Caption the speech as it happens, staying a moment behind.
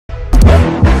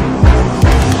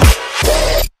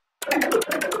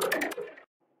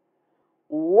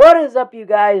What is up, you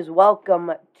guys?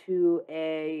 Welcome to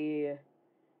a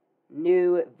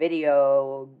new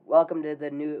video. Welcome to a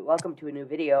new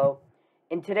video.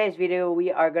 In today's video,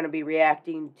 we are going to be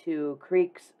reacting to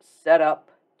Kreeks'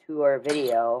 setup tour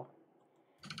video.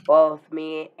 Both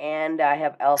me and I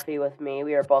have Elfie with me.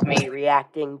 We are both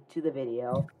reacting to the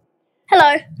video.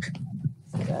 Hello.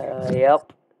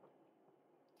 Yep.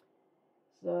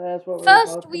 So that's what we're both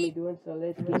going to be doing. So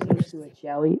let's get into it,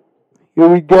 shall we? Here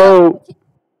we go.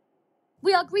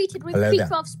 We are greeted with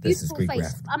Kreek's beautiful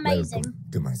face. Amazing.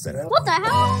 Do my setup. What the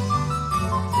hell?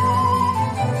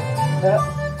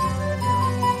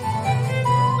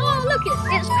 Oh, look,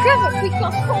 it's Trevor,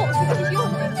 Kreek's Corpse, which is your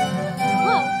name.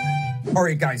 Oh. All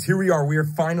right, guys, here we are. We are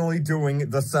finally doing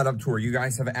the setup tour. You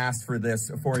guys have asked for this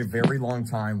for a very long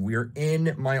time. We are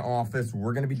in my office.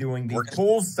 We're going to be doing the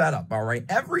full setup, all right?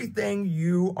 Everything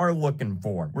you are looking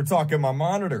for. We're talking my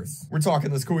monitors. We're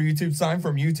talking this cool YouTube sign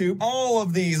from YouTube. All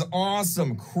of these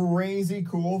awesome, crazy,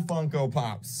 cool Funko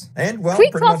Pops. And, well,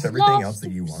 pretty much everything else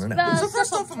that you want to know. So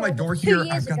first off on my door here,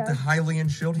 I've got the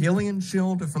Hylian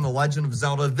Shield from The Legend of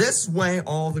Zelda. This way,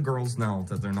 all the girls know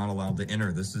that they're not allowed to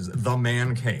enter. This is the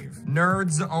man cave.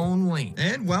 Nerds only.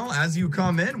 And, well, as you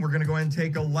come in, we're gonna go ahead and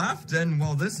take a left, and,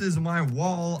 well, this is my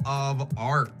wall of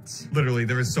art. Literally,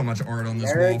 there is so much art on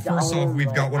this wall. First off,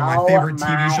 we've got one of my favorite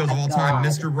TV shows of all time,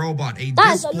 Mr. Robot, a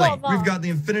display. We've got the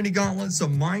Infinity Gauntlet,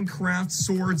 some Minecraft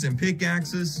swords and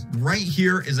pickaxes. Right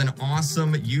here is an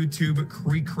awesome YouTube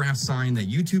Kreekcraft sign that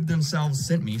YouTube themselves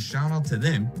sent me. Shout out to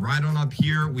them. Right on up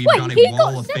here, we've got a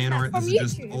wall of fan art. This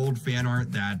is just old fan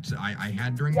art that I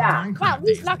had during my Minecraft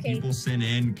days. People sent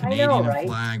in Canadian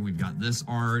flag. We've got this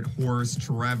art, horse,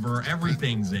 Trevor,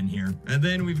 everything's in here. And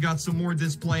then we've got some more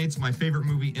displays. My favorite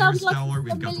movie, Interstellar.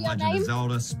 We've got The Legend of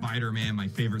Zelda, Spider-Man, my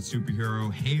favorite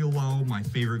superhero, Halo, my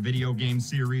favorite video game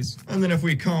series. And then if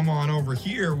we come on over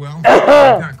here, well, we've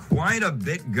got quite a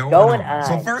bit going on.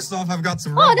 So first off, I've got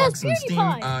some Roblox and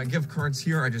Steam gift cards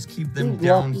here. I just keep them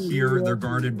down here. They're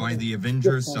guarded by the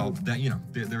Avengers, so that, you know,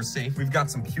 they're safe. We've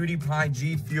got some PewDiePie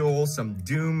G Fuel, some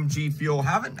Doom G Fuel.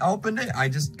 Haven't opened it. I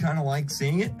just kind of like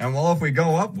seeing it. And well, if we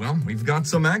go up, well, we've got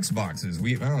some Xboxes.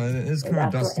 It is kind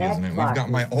of dusty, isn't it? We've got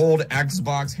my old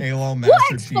Xbox Halo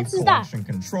Master Chief Collection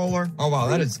controller. Oh wow,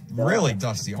 that is really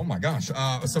dusty. Oh my gosh.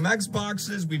 Some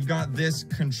Xboxes. We've got this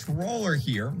controller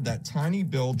here that Tiny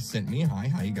Build sent me. Hi,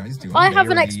 how you guys doing? I have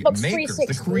an Xbox 360.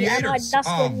 The creators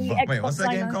of, wait, what's that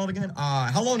game called again?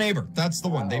 Hello Neighbor. That's the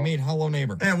one. They made Hello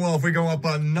Neighbor. And well, if we go up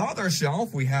another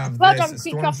shelf, we have this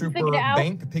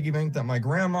Stormtrooper piggy bank that my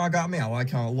grandma got me. I like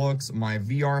how it looks. My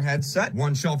VR headset.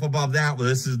 One shelf above that, well,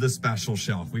 this is the special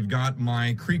shelf. We've got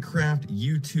my Kreekcraft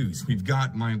U2s. We've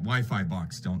got my Wi-Fi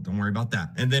box. Don't worry about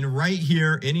that. And then right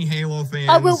here, any Halo fans,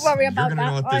 I will worry about you're gonna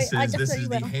know what this is. This is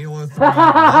the Halo 3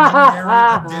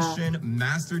 Legendary Edition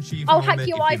Master Chief helmet. If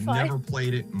you've never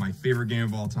played it, my favorite game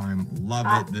of all time. Love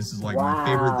it. This is like my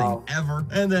favorite thing ever.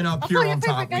 And then up here on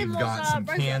top, we've got some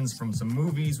cans from some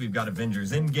movies. We've got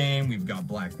Avengers Endgame. We've got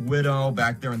Black Widow.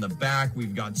 Back there in the back,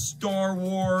 we've got Star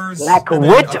Wars. Black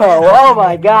Widow. Oh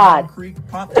my God. Kreek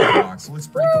pop box. So it's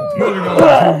pretty cool. Moving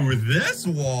on to this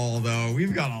wall, though,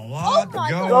 we've got a lot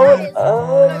going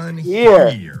on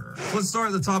here. Let's start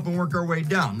at the top and work our way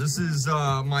down. This is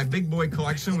my big boy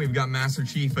collection. We've got Master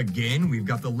Chief again. We've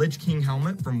got the Lich King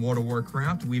helmet from World of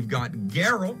Warcraft. We've got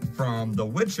Geralt from The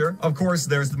Witcher. Of course,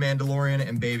 there's the Mandalorian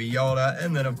and Baby Yoda.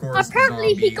 And then, of course,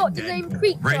 apparently he got the name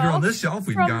Kreek. Right here on this shelf,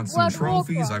 we've got some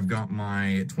trophies. I've got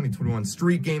my 2021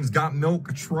 Street Games Got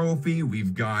Milk trophy.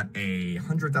 We've got a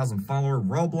 100,000 follower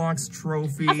Roblox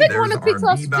trophy. I think one of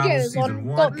Kreek's videos on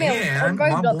Got Milk on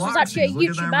Roblox was actually a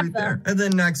YouTube advert. And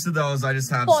then next to those, I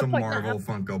just have some Marvel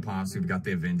Funko Pops. We've got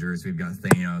the Avengers, we've got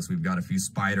Thanos, we've got a few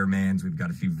Spider-Mans, we've got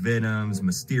a few Venoms,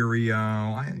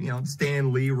 Mysterio,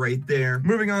 Stan Lee right there.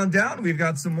 Moving on down, we've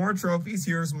got some more trophies.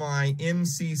 Here's my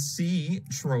MCC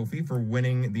trophy for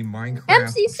winning the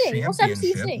Minecraft Championship. What's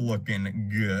MCC? Looking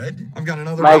good. I've got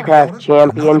another Minecraft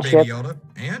Championship.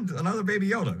 And another Baby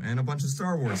Yoda, and a bunch of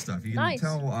Star Wars stuff. You can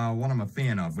tell what I'm a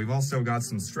fan of. We've also got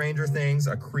some Stranger Things,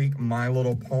 a Kreek My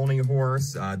Little Pony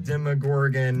horse,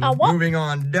 Demogorgon. Moving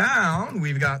on down,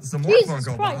 we've got some more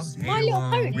Funko Pops.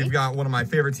 We've got one of my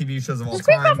favorite TV shows of all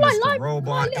time, Mr.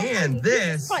 Robot. And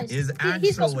this is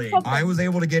actually, I was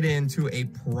able to get into a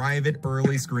private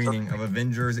early screening of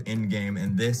Avengers Endgame,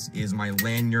 and this is my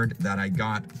lanyard that I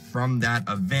got from that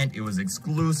event. It was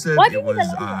exclusive. It was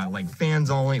like fans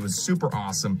only. It was super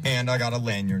awesome. And I got a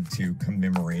lanyard to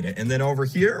commemorate it. And then over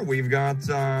here, we've got,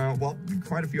 well,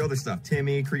 quite a few other stuff.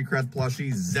 Timmy, Kreekcraft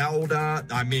plushie, Zelda.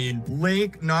 I mean,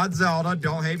 Link, not Zelda.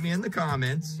 hate me in the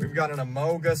comments. We've got an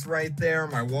Amogus right there,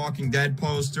 my Walking Dead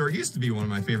poster. It used to be one of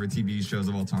my favorite TV shows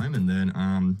of all time, and then,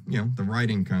 you know, the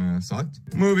writing kind of sucked.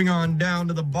 Moving on down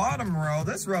to the bottom row.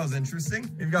 This row's interesting.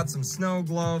 We've got some snow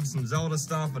globes, some Zelda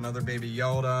stuff, another Baby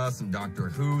Yoda, some Doctor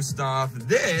Who stuff.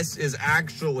 This is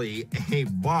actually a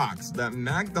box that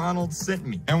McDonald's sent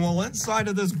me. And well, inside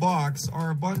of this box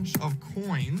are a bunch of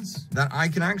coins that I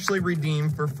can actually redeem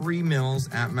for free meals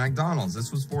at McDonald's.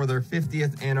 This was for their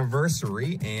 50th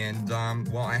anniversary, and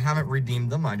well, I haven't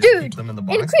redeemed them. I just keep them in the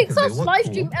box because they look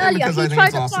cool. And because I think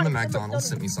it's awesome that McDonald's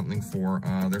sent me something for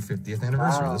their 50th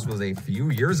anniversary. Wow. This was a few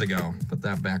years ago. Put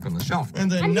that back on the shelf.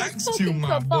 And then next to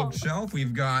my bookshelf,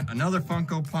 we've got another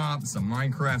Funko Pop, some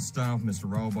Minecraft stuff, Mr.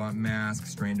 Robot mask,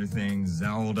 Stranger Things,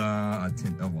 Zelda, a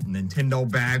Nintendo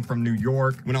bag from New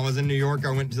York. When I was in New York,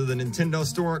 I went to the Nintendo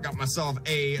store, got myself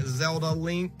a Zelda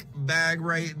Link bag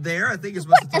right there. I think it's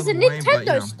supposed to There's a Nintendo Nintendo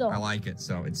but, you know, store. I like it,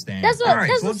 so it's staying. All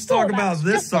right, so let's talk about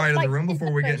this side of the room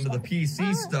before we get into the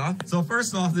PC stuff. So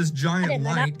first off, this giant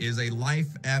light is a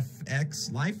LifeX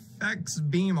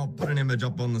beam. I'll put an image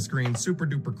up on the screen. Super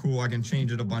duper cool. I can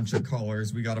change it a bunch of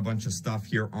colors. We got a bunch of stuff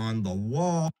here on the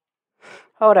wall.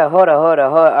 Hold up. All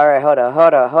right, hold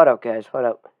up, guys. Hold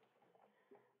up.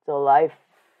 So LifeX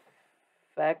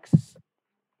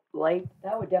light,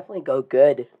 that would definitely go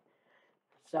good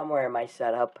somewhere in my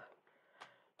setup.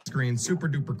 Screen super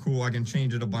duper cool. I can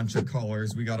change it a bunch of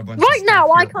colors. We got a bunch right of stuff now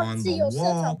I here can't on see the your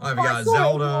wall. setup. I've got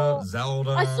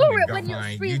Zelda. I saw We've it got when you were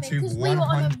my streaming because we were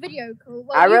on a video call.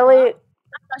 Well, I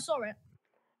saw it.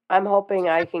 I'm hoping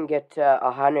I can get to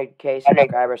 100K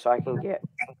subscribers so I can get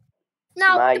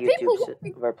my YouTube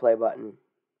silver play button.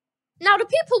 Now the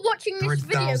people watching this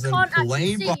video can't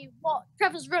actually see what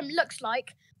Trevor's room looks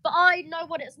like, but I know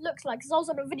what it looks like because I was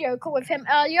on a video call with him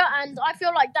earlier, and I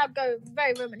feel like that'd go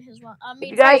very room in his one. I mean,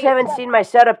 if you guys haven't seen my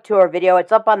setup tour video,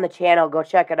 it's up on the channel. Go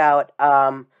check it out.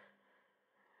 I'll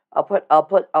put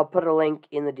a link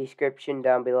in the description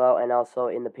down below and also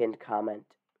in the pinned comment.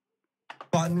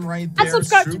 Button right there.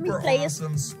 Subscribe Super to me, please.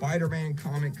 Awesome Spider-Man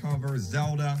comic cover,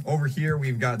 Zelda. Over here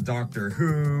we've got Doctor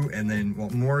Who, and then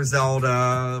more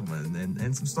Zelda,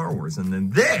 and some Star Wars. And then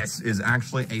this is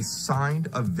actually a signed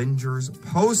Avengers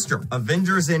poster.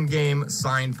 Avengers in-game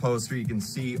signed poster. You can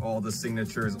see all the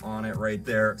signatures on it right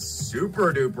there.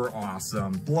 Super duper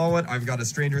awesome. Below it, I've got a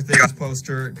Stranger Things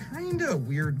poster. Kind of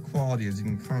weird quality, as you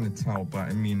can kind of tell, but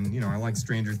I mean, you know, I like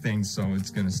Stranger Things, so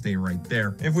it's gonna stay right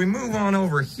there. If we move on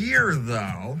over here, though,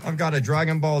 I've got a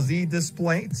Dragon Ball Z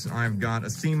display. I've got a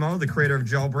Simo, the creator of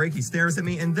Jailbreak. He stares at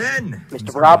me, and then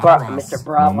Mr. Bravo. No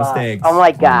mistakes. Oh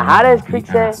my God, how does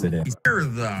Kreeks say? Here,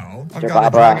 though, I've got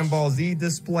a Dragon Ball Z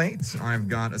display. I've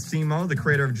got a Simo, the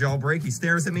creator of Jailbreak. He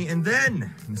stares at me, and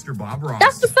then Mr. Bob Ross.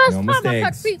 That's the first time I've heard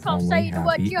Kreeks say the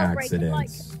word Jailbreak in like.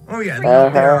 Oh yeah,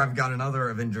 there I've got another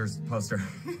Avengers poster.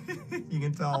 You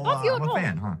can tell I'm a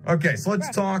fan, huh? Okay, so let's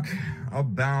talk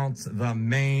about the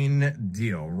main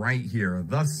deal right here.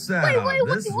 The setup.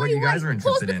 This is what you guys are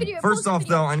interested in. First off,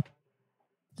 though,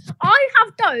 I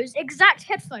have those exact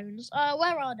headphones.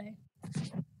 Where are they?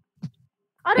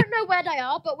 I don't know where they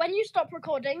are, but when you stop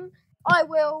recording, I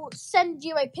will send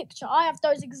you a picture. I have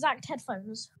those exact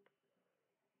headphones.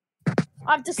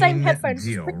 I have the same headphones.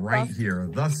 Deal right here.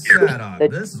 The setup.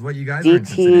 This is what you guys are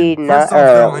interested in. First off,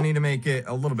 though, I need to make it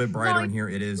a little bit brighter in here.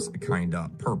 It is kind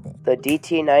of purple. The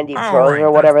DT90 Pros or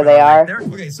whatever they are.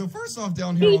 Okay, so first off,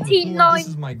 down here on the floor, this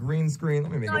is my green screen.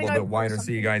 Let me make it a little bit wider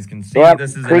so you guys can see. Yep,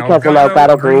 this is Kreeks has an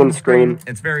Elgato green screen.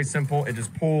 It's very simple. It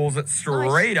just pulls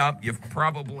straight up. You've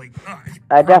probably.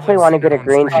 I definitely want to get a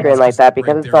green screen like that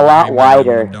because it's a lot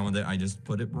wider. Done with it. I just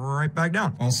put it right back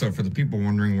down. Also, for the people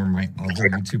wondering where my other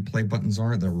YouTube play buttons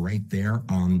are, they're right there.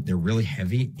 They're really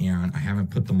heavy, and I haven't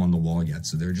put them on the wall yet,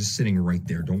 so they're just sitting right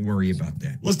there. Don't worry about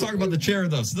that. Let's talk about the chair,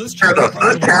 though. So this chair is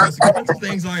one of the most expensive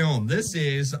things I own. This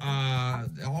is,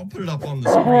 I'll put it up on the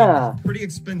screen. It's pretty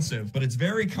expensive, but it's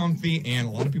very comfy, and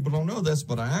a lot of people don't know this,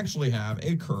 but I actually have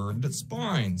a curved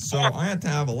spine, so I have to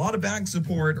have a lot of back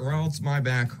support, or else my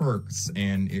back hurts,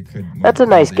 and it could. That's a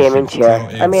nice gaming chair.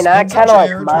 I mean, I kind of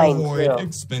like mine too.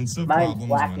 Expensive Mine's problems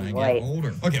black when and I white. get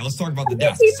older. Okay, let's talk about the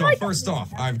desk. So first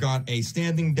off, I've got a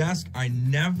standing desk. I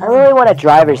really want a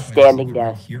driver's standing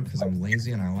desk here because I'm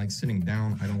lazy and I like sitting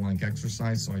down. I don't like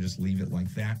exercise, so I just leave it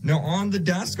like that. Now on the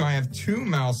desk, I have two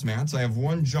mouse mats. I have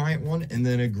one giant one and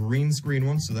then a green screen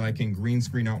one, so that I can green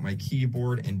screen out my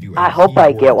keyboard and do. I hope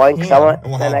I get one because I want.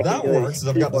 And how that works is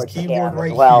I've got this keyboard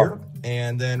right here.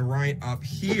 And then right up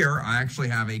here, I actually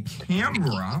have a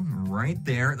camera right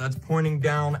there that's pointing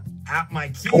down at my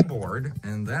keyboard.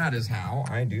 And that is how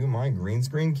I do my green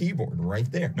screen keyboard right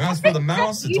there. Now, as for the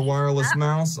mouse, it's a wireless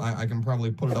mouse. I can probably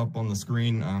put it up on the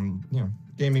screen. You know,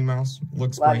 gaming mouse.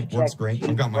 Looks Love great, works check, great.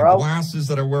 I've got my bro. glasses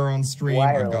that I wear on stream.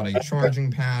 I've got a Wireless.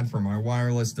 charging pad for my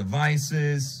wireless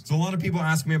devices. So a lot of people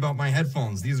ask me about my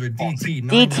headphones. These are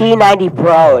DT90 DT90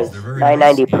 Pros. They're very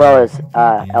 990 nice Pros, and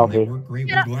comfy, and they LV. work great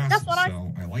Yeah, with that's glasses, what I-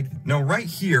 so I like them. Now right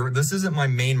here, this isn't my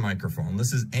main microphone.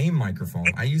 This is a microphone.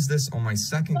 I use this on my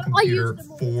second computer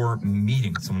for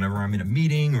meetings. So whenever I'm in a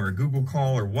meeting or a Google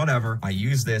call or whatever, I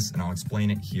use this, and I'll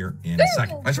explain it here in a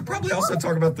second. I should probably also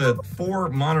talk about the 4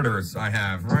 monitors I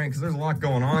have, right? Because there's a lot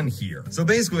going on here. So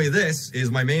basically, this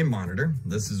is my main monitor.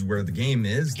 This is where the game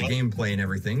is, the gameplay and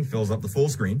everything fills up the full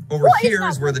screen. Over here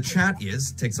is where the chat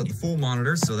is, takes up the full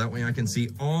monitor, so that way I can see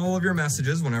all of your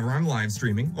messages whenever I'm live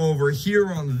streaming. Over here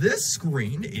on this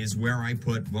screen is where I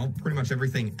put, well, pretty much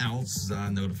everything else,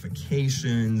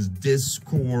 notifications,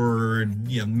 Discord,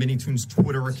 you know, Minitoon's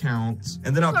Twitter accounts.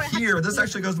 And then up here, this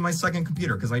actually goes to my second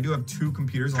computer, because I do have 2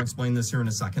 computers. I'll explain this here in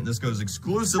a second. This goes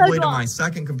exclusively to my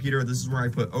second computer. This is where I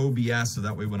put OBS, so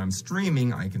that way when I'm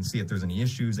streaming, I can see if there's any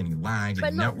issues, any lag,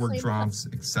 any network drops,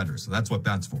 etc. So that's what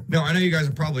that's for. Now, I know you guys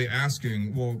are probably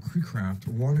asking, well, Kreekcraft,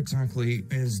 what exactly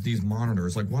is these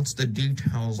monitors? Like, what's the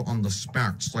details on the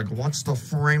specs? Like, what's the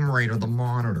frame rate of the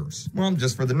monitors? Well,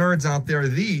 just for the nerds out there,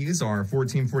 these are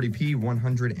 1440p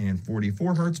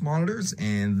 144 hertz monitors,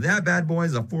 and that bad boy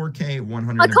is a 4K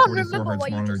 144 hertz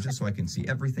monitor, just so I can see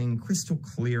everything crystal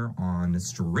clear on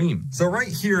stream. So right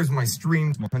here is my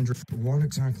stream 100. What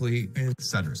exactly is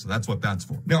etc. So that's what that's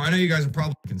for. Now, I know you guys are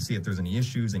probably can see if there's any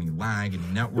issues, any lag, any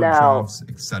network drops,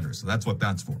 etc. So that's what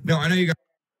that's for. Now, I know you guys.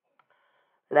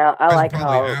 Now I like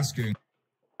how asking.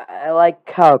 I like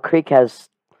how Kreek has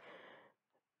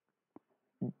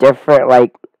different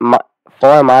like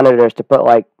 4 monitors to put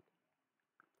like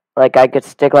I could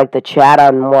stick like the chat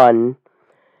on one,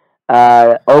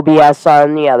 OBS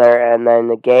on the other, and then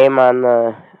the game on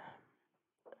the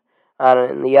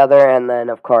other, and then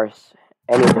of course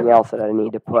anything else that I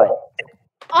need to put.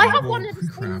 I have one of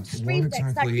the stream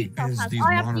decks that exactly Kreek is has. these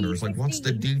I have monitors? Like, what's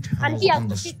the details on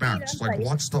the specs? Like,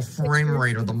 what's the 15 frame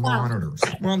rate of the monitors?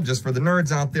 Well, just for the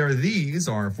nerds out there, these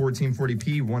are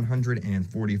 1440p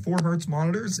 144 hertz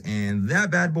monitors, and that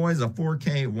bad boy is a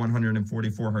 4K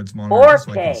 144 hertz monitor,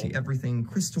 so I can see everything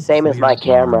crystal clear. Same as my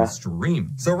camera.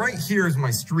 Stream. So right here is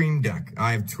my stream deck.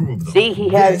 I have 2 of them. See, he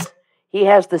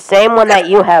has the same one that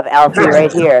you have, Alfie,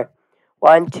 right here.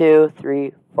 1, 2,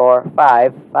 3, 4,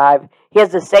 5. He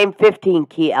has the same 15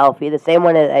 key, Alfie, the same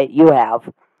one that you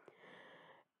have.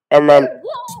 And then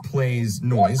plays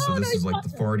noise, so this is like the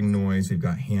farting noise. We've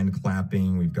got hand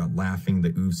clapping, we've got laughing,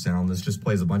 the oof sound. This just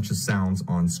plays a bunch of sounds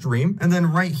on stream. And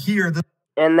then right here, this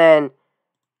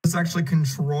actually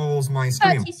controls my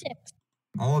stream. 36.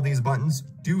 All of these buttons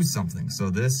do something. So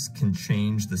this can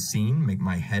change the scene, make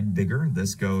my head bigger.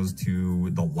 This goes to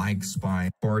the like spy,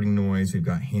 farting noise. We've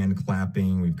got hand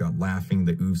clapping. We've got laughing,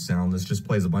 the oof sound. This just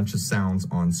plays a bunch of sounds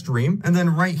on stream. And then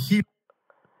right here.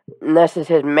 And this is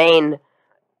his main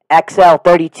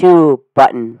XL32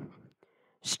 button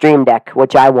stream deck,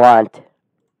 which I want.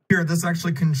 Here, this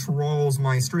actually controls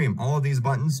my stream. All of these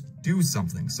buttons do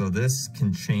something. So this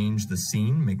can change the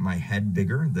scene, make my head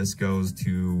bigger. This goes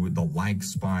to the like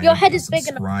spy, your head is big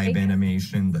enough. Subscribe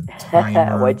animation, the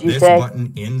timer. What'd you this say?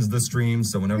 button ends the stream,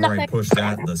 so whenever I push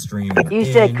that, the stream will You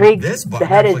said Kreek, this the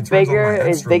head is bigger,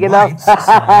 is big enough. Lights, so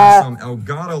I have some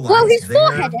Elgato lights Well, his there,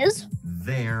 forehead is.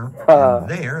 there, and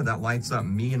there. That lights up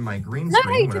me and my green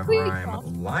screen whenever Kreek.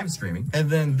 I'm live streaming.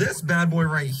 And then this bad boy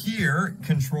right here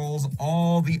controls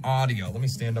all the audio. Let me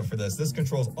stand up for this. This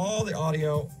controls all the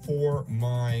audio for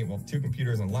my, well, 2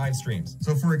 computers and live streams.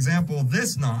 So for example,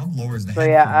 this knob lowers the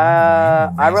headphone.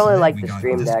 Yeah, I really like the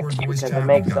stream deck because it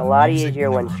makes it a lot easier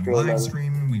when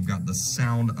streaming. We've got the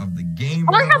sound of the game.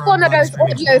 I have one of those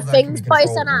audio things, but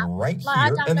it's an app. Right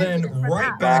Like, here. And then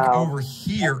right back over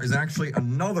here is actually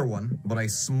another one, but a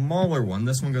smaller one.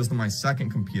 This one goes to my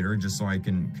second computer just so I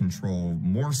can control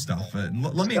more stuff. Let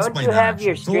me explain that. Don't you have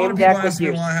your stream deck with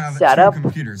your setup? setup? 2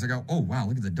 computers. I go, oh wow,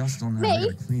 look at the dust on that. I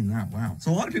gotta clean that. Wow.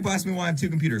 So a lot of people ask me why I have 2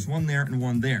 computers, one there and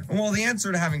one there. Well, the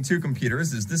answer to having 2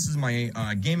 computers is this is my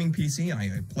gaming PC.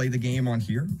 I play the game on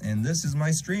here, and this is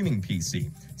my streaming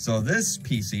PC. So this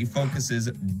PC focuses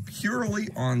purely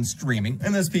on streaming,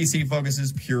 and this PC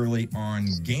focuses purely on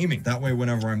gaming. That way,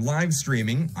 whenever I'm live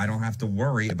streaming, I don't have to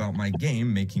worry about my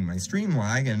game making my stream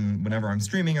lag, and whenever I'm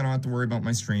streaming, I don't have to worry about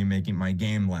my stream making my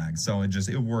game lag. So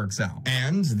it works out.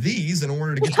 And these, in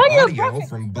order to get the audio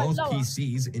from both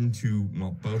PCs into,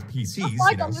 well, both PCs,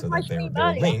 you know, so that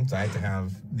they're linked, I have to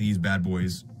have these bad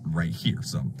boys right here.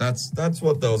 So that's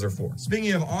what those are for.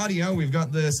 Speaking of audio, we've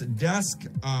got this desk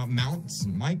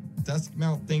desk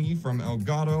mount thingy from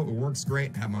Elgato. It works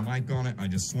great. Have my mic on it. I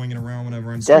just swing it around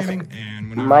whenever I'm streaming, and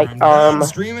whenever I'm done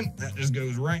streaming, that just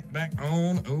goes right back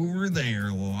on over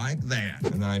there like that.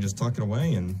 And then I just tuck it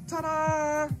away and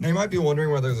ta-da! Now you might be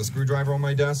wondering why there's a screwdriver on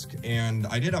my desk, and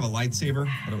I did have a lightsaber,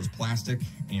 but it was plastic,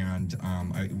 and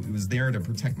it was there to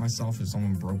protect myself if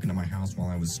someone broke into my house while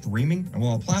I was streaming. And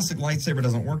well, a plastic lightsaber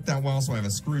doesn't work that well, so I have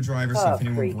a screwdriver, so if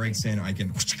anyone breaks in, I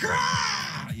can,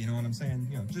 you know what I'm saying?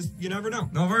 You know, just, you never know.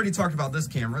 Now, I've already talked about this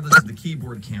camera. This is the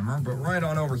keyboard camera, but right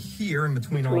on over here in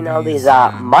between all these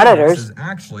monitors is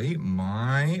actually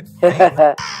my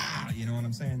favorite. You know what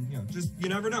I'm saying? You know, just, you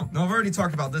never know. Now, I've already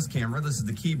talked about this camera. This is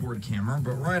the keyboard camera,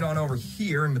 but right on over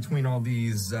here in between all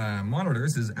these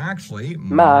monitors is actually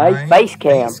my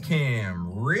face cam.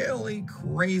 Really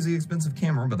crazy expensive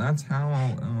camera, but that's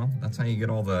how you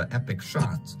get all the epic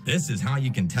shots. This is how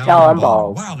you can tell.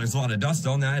 Wow, there's a lot of dust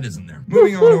on that, isn't there?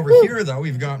 Moving on over here, though,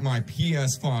 we've got my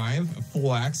PS5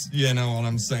 Flex. You know what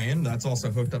I'm saying? That's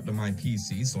also hooked up to my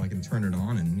PC, so I can turn it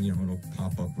on, and you know it'll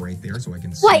pop up right there, so I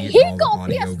can see it. All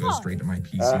the audio goes straight to my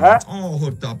PC. It's all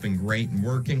hooked up and great and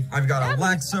working. I've got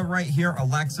Alexa right here.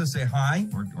 Alexa, say hi,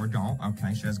 or don't.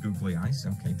 Okay, she has googly eyes.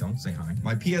 Okay, don't say hi.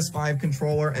 My PS5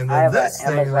 controller, and then this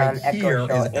thing right here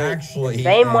is actually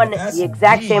the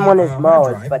exact same one as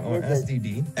Mo's, but his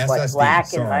is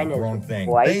black and mine is wrong thing.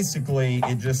 White. Basically,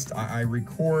 it just I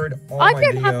record all my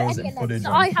videos and footage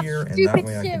on here, and that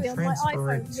way I can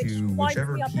transfer it to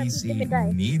whichever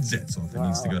PC needs it. So if it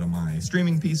needs to go to my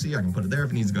streaming PC, I can put it there.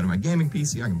 If it needs to go to my gaming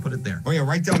PC, I can put it there. Oh yeah,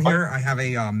 right down here I have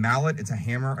a mallet. It's a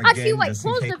hammer. Again, actually, wait,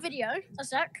 pause the video a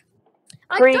sec.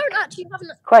 I don't actually have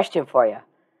a question for you.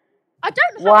 I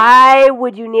don't have Why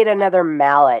would you need another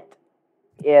mallet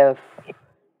if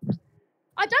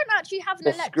I don't actually have an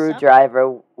Alexa.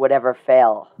 Screwdriver would ever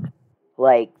fail?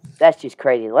 Like, that's just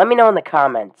crazy. Let me know in the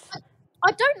comments.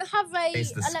 I don't have a the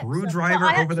screwdriver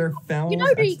over there fell. You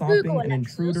know the stopping Google an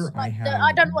intruder. Like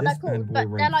I don't know what they're called, but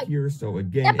they're like here. So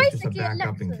again, it's just a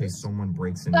backup in case someone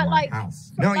breaks into my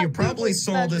house. Now you probably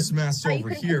saw this mess over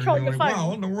here. And you're like, wow,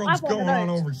 what in the world's going on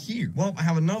over here? Well, I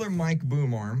have another mic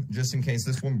boom arm just in case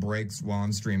this one breaks while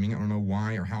I'm streaming. I don't know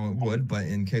why or how it would, but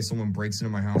in case someone breaks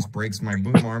into my house, breaks my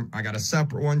boom arm, I got a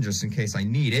separate one just in case I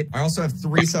need it. I also have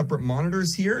 3 separate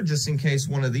monitors here just in case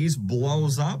one of these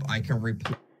blows up. I can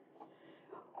replace.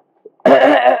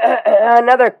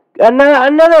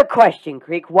 Another question,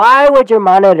 Kreek. Why would your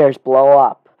monitors blow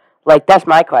up? Like, that's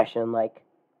my question. Like,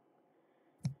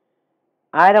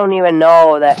 I haven't even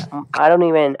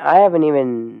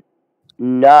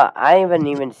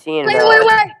seen Wait,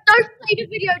 don't play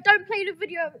the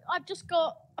video, I've just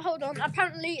got, hold on,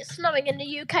 apparently it's snowing in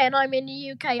the UK and I'm in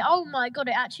the UK. Oh my god,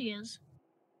 it actually is.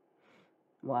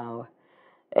 Wow.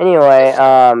 Anyway,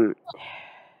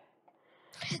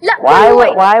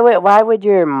 why would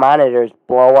your monitors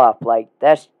blow up? Like,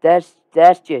 that's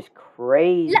just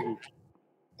crazy.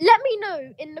 Let me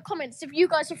know in the comments if you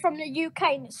guys are from the UK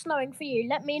and it's snowing for you.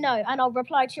 Let me know and I'll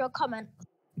reply to your comment.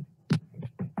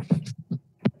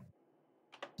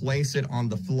 Place it on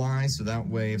the fly so that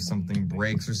way if something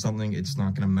breaks or something, it's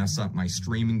not going to mess up my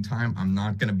streaming time. I'm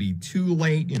not going to be too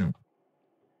late, you know.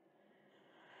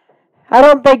 I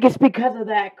don't think it's because of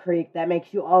that, Kreek, that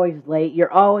makes you always late.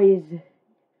 You're always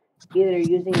either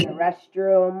using the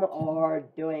restroom or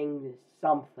doing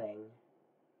something.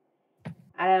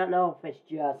 I don't know if it's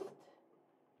just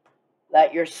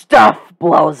that your stuff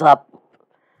blows up.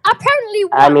 Apparently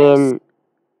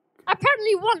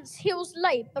once he was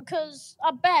late because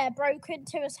a bear broke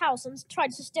into his house and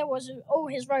tried to steal all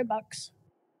his Robux.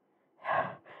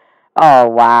 Oh,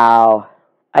 wow.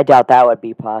 I doubt that would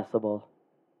be possible.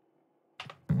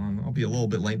 I'll be a little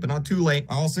bit late, but not too late.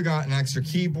 I also got an extra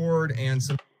keyboard and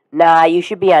some... Nah, you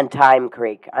should be on time,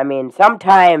 Kreek. I mean,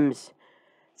 sometimes,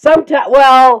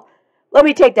 well, let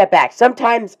me take that back.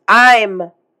 Sometimes I'm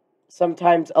a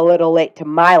little late to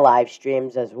my live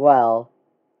streams as well.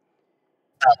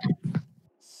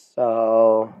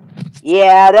 So,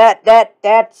 yeah,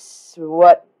 that's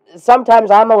what, sometimes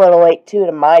I'm a little late, too,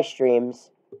 to my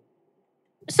streams.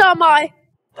 So am I.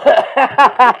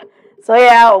 So,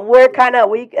 yeah, we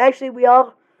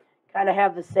all kind of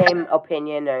have the same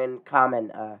opinion and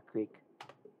common, Kreek.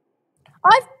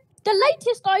 The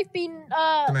latest I've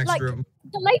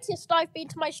been,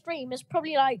 to my stream is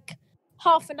probably, like,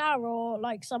 half an hour or,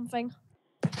 like, something.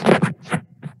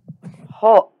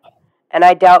 Oh, and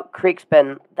I doubt Kreek's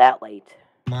been that late.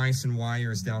 Mice and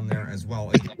wires down there as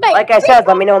well. Like I said,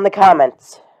 let me know in the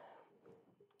comments.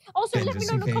 Also, And let me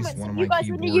just know in in the case comments one if of you my guys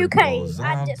are in the keyboard UK blows and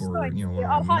up, it's or snowing. you know,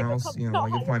 I'll my hide your mouse, comment. you know, Not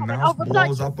like hide if your my comment. mouse I'll reply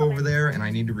blows to your up over comment. there and I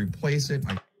need to replace it,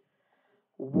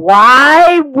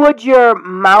 Why would your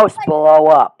mouse blow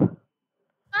up?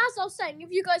 As I was saying,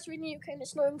 if you guys are in the UK and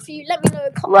it's snowing for you, let me know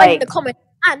in Like, the comments.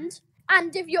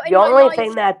 And if you're in the my only live,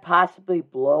 thing that possibly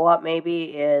blow up maybe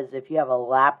is if you have a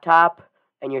laptop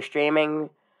and you're streaming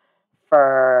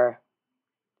for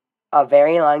a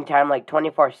very long time, like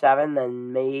 24/7,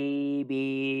 then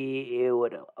maybe it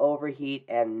would overheat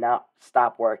and not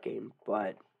stop working.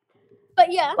 But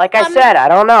yeah, like I said, I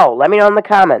don't know. Let me know in the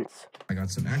comments. I got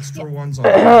some extra ones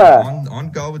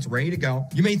on go. It's ready to go.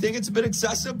 You may think it's a bit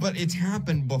excessive, but it's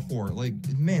happened before. Like,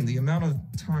 man, the amount of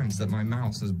times that my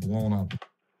mouse has blown up.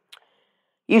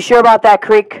 You sure about that,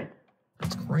 Kreek?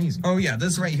 It's crazy. Oh, yeah,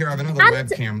 this right here, I have another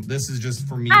webcam. This is just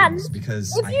for meetings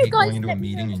because I hate going into a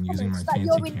meeting and using my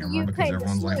fancy camera because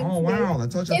everyone's like, oh, wow,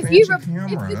 that's such a fancy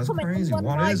camera. That's crazy.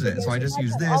 What is it? So I just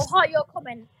use this. I'll heart your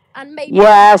comment and maybe.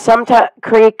 Yeah, sometimes,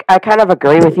 Kreek, I kind of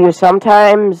agree with you.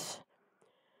 Sometimes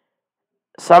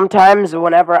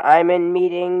whenever I'm in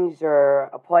meetings or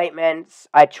appointments,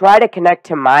 I try to connect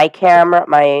to my camera,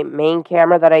 my main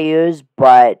camera that I use,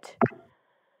 but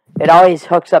it always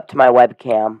hooks up to my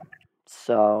webcam.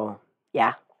 So,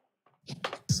 yeah.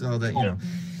 So that,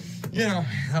 you know,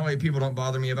 that way people don't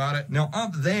bother me about it. Now,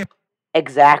 up there.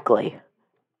 Exactly.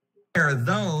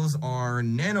 Those are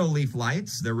nano leaf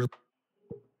lights. They're really.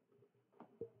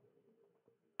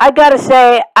 I gotta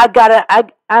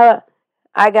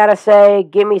say,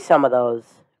 give me some of those,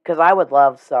 because I would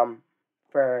love some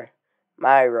for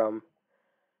my room.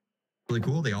 Really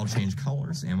cool. They all change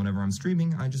colors, and whenever I'm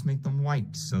streaming, I just make them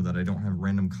white so that I don't have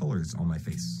random colors on my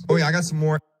face. Oh yeah, I got some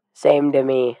more. Same to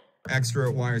me. Extra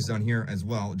wires down here as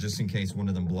well, just in case one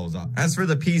of them blows up. As for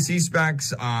the PC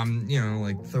specs, you know,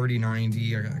 like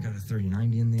 3090. I got a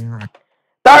 3090 in there.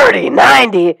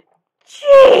 3090.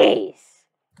 Jeez.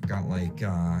 Got like,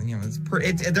 you know,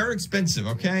 they're expensive,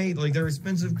 okay? Like, they're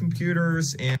expensive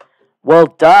computers, and... Well,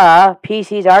 duh.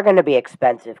 PCs are going to be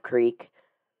expensive, Kreek.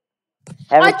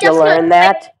 Haven't you learned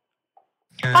that?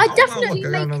 I definitely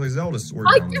got another Zelda sword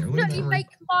I down there. definitely make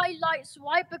my lights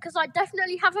white because I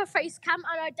definitely have a face cam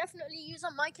and I definitely use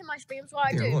a mic in my streams while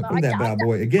I do. Look at that bad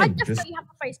boy again. I definitely have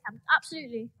a face cam.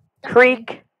 Absolutely.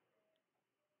 Kreek,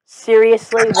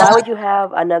 seriously, why would you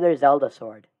have another Zelda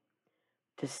sword?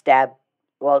 To stab...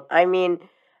 Well, I mean,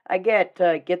 I get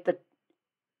to get the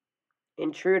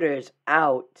intruders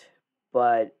out,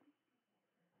 but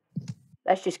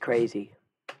that's just crazy.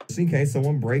 Just in case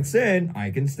someone breaks in, I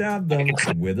can stab them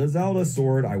with a Zelda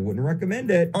sword. I wouldn't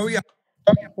recommend it. Oh, yeah.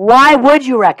 Why would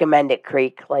you recommend it,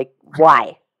 Kreek? Like,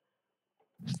 why?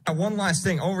 One last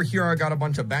thing. Over here, I got a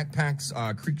bunch of backpacks.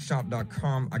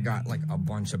 Kreekshop.com. I got, like, a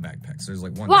bunch of backpacks. There's,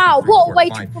 like, 1, wow, 2, 3, what 4, a way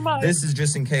 5. to promote. This is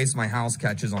just in case my house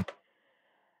catches on.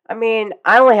 I mean,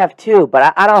 I only have 2,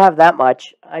 but I don't have that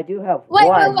much. I do have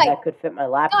one that could fit my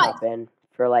laptop in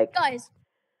for, like,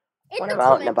 when I'm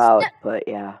out and about, but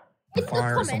yeah. In the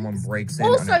comments, someone breaks in.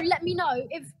 Also, let me know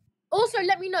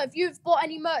if you've bought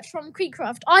any merch from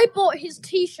Kreekcraft. I bought his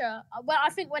T-shirt. Well, I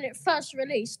think when it first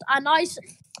released, and I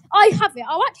have it.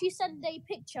 I'll actually send a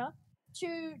picture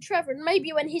to Trevor, and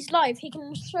maybe when he's live, he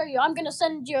can show you. I'm gonna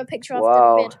send you a picture after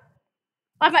the vid.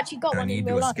 I've actually got one in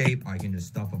real life. I need to escape. I can just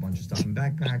stuff a bunch of stuff in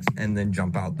backpacks and then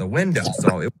jump out the window.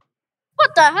 So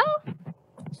what the hell?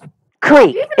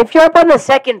 Kreek, if you're up on the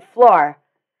 2nd floor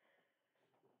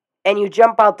and you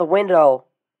jump out the window,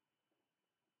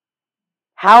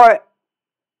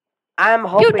 I'm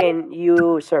hoping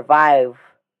you survive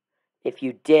if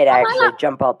you did actually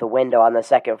jump out the window on the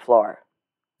 2nd floor.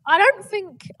 I don't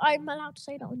think I'm allowed to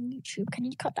say that on YouTube. Can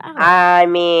you cut that out? I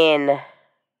mean,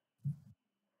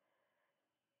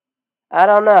 I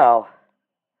don't know.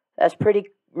 That's pretty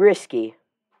risky.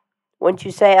 Wouldn't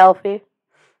you say, Elfie?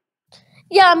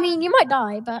 Yeah, I mean, you might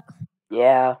die, but...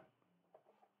 Yeah.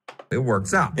 It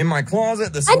works out. In my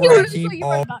closet, this is where I keep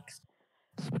all...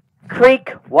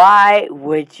 Kreek, why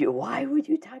would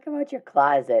you talk about your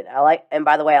closet? And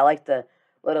by the way, I like the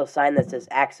little sign that says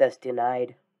access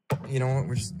denied. You know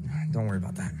what? Don't worry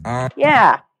about that.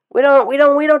 Yeah. We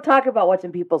don't talk about what's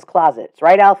in people's closets,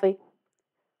 right, Alfie?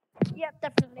 Yeah,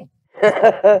 definitely.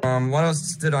 What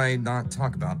else did I not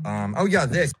talk about? Oh yeah,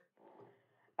 this.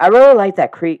 I really like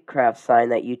that Kreekcraft sign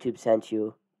that YouTube sent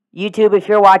you. YouTube, if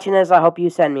you're watching this, I hope you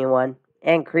send me one.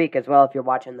 And Kreek as well, if you're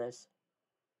watching this.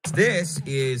 This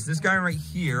is this guy right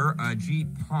here, G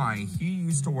Pie. He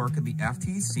used to work at the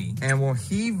FTC, and well,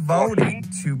 he voted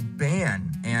to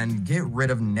ban and get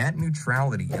rid of net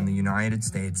neutrality in the United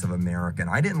States of America. And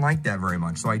I didn't like that very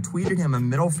much, so I tweeted him a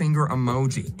middle finger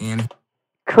emoji. And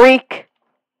Kreek,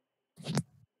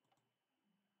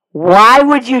 Why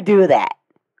would you do that?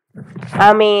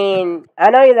 I mean, I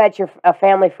know that you're a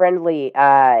family-friendly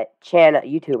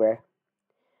YouTuber,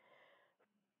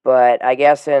 but I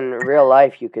guess in real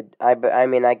life you could. I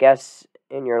mean, I guess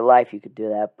in your life you could do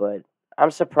that, but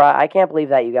I'm surprised. I can't believe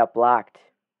that you got blocked.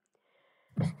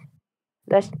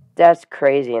 That's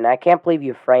crazy, and I can't believe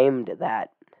you framed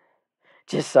that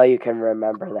just so you can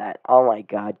remember that. Oh my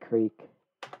God, Kreek.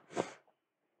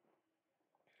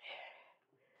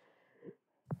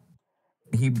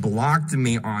 He blocked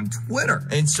me on Twitter,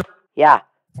 and so Yeah,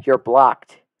 you're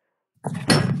blocked.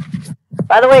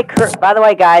 By the way,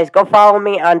 guys, go follow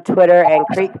me on Twitter, and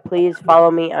Kreek, please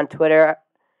follow me on Twitter.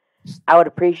 I would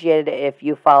appreciate it if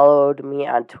you followed me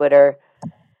on Twitter.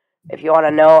 If you want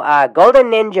to know,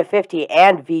 Golden Ninja 50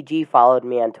 and VG followed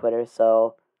me on Twitter,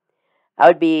 so I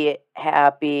would be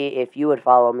happy if you would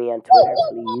follow me on Twitter,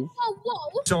 please.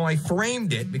 So I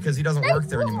framed it because he doesn't work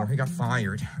there anymore. He got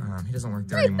fired. He doesn't work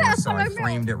there anymore, so I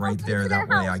framed it right there. That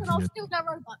way I can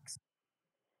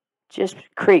just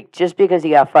Kreek, just because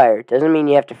he got fired doesn't mean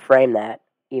you have to frame that.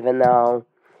 Even though,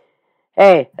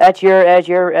 hey, that's your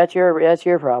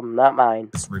problem, not mine.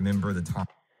 just remember the time.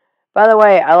 By the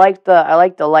way, I like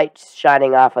the lights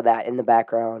shining off of that in the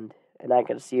background, and I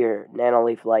can see your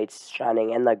nanoleaf lights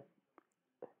shining,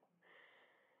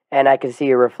 and I can see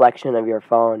your reflection of your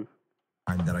phone.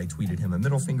 That I tweeted him a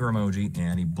middle finger emoji,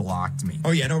 and he blocked me.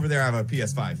 Oh yeah, and over there I have a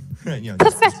PS5. You know,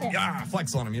 Pathetic. Yeah,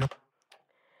 flex on him, you know.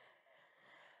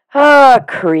 Ah,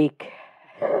 Kreek.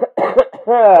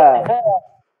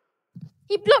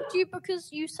 He blocked you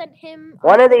because you sent him.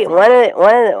 One of the,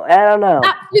 I don't know.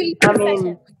 Absolutely I pathetic.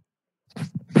 mean,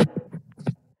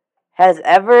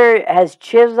 has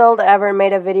Chiseled ever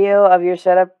made a video of your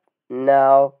setup?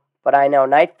 No, but I know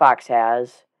Night Fox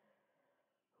has.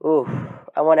 Ooh,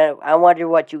 I wonder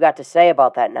what you got to say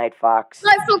about that, Night Fox.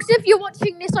 Night Fox, if you're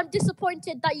watching this, I'm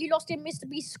disappointed that you lost in Mr.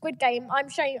 Beast's Squid Game.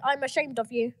 I'm ashamed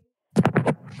of you.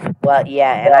 Well,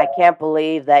 yeah, and I can't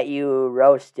believe that you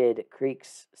roasted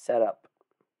Kreek's setup.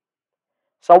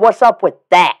 So what's up with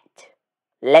that?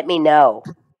 Let me know.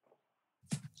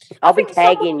 I'll be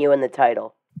tagging you in the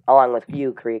title, along with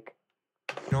you, Kreek.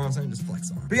 You know what I'm saying? Just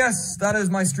flex on. But yes, that is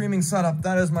my streaming setup.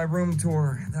 That is my room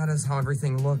tour. That is how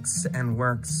everything looks and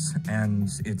works, and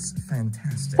it's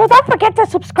fantastic. So don't forget to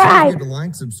subscribe. Don't forget to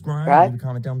like, subscribe, leave a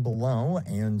comment down below,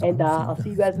 and I'll see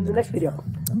you guys in the next video.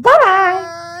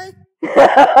 Bye! You know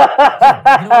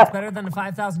what's better than a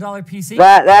 $5,000 PC?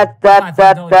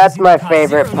 That's my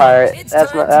favorite part.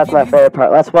 That's my favorite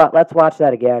part. Let's watch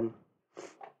that again.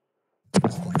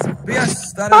 But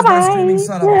yes, that is my streaming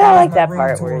setup. Yeah, I like that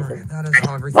part tour. where he says, That is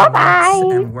how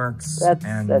everything works,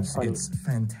 and it's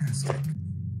fantastic.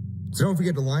 So don't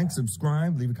forget to like,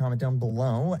 subscribe, leave a comment down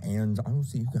below, and I will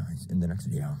see you guys in the next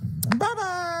video.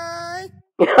 Bye-bye!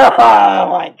 Oh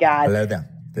my God. Hello there.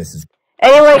 This is...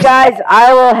 Anyway, guys,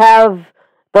 I will have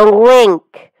the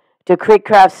link to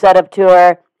Kreekcraft's setup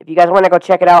tour. If you guys want to go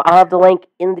check it out, I'll have the link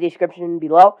in the description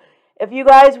below. If you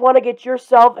guys want to get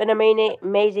yourself an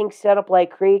amazing setup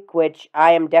like Kreek, which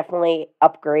I am definitely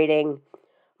upgrading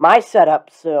my setup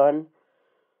soon,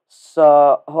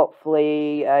 so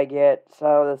hopefully I get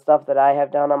some of the stuff that I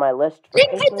have down on my list.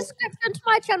 Link in the description to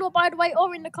my channel, by the way,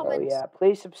 or in the comments. Oh, yeah,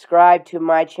 please subscribe to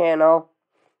my channel.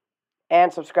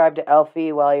 And subscribe to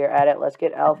Elfie while you're at it. Let's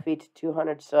get Elfie to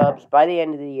 200 subs by the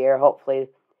end of the year, hopefully.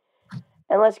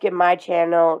 And let's get my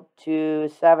channel to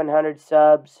 700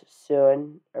 subs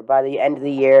soon. Or by the end of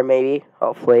the year, maybe.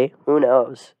 Hopefully. Who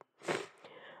knows?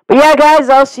 But yeah, guys,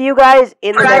 I'll see you guys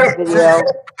in the next video.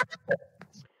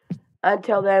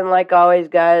 Until then, like always,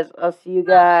 guys, I'll see you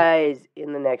guys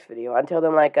in the next video. Until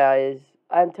then, like always,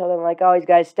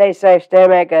 guys, stay safe, stay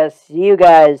mega. See you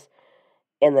guys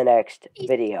in the next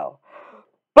video.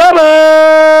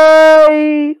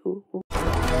 Bye-bye!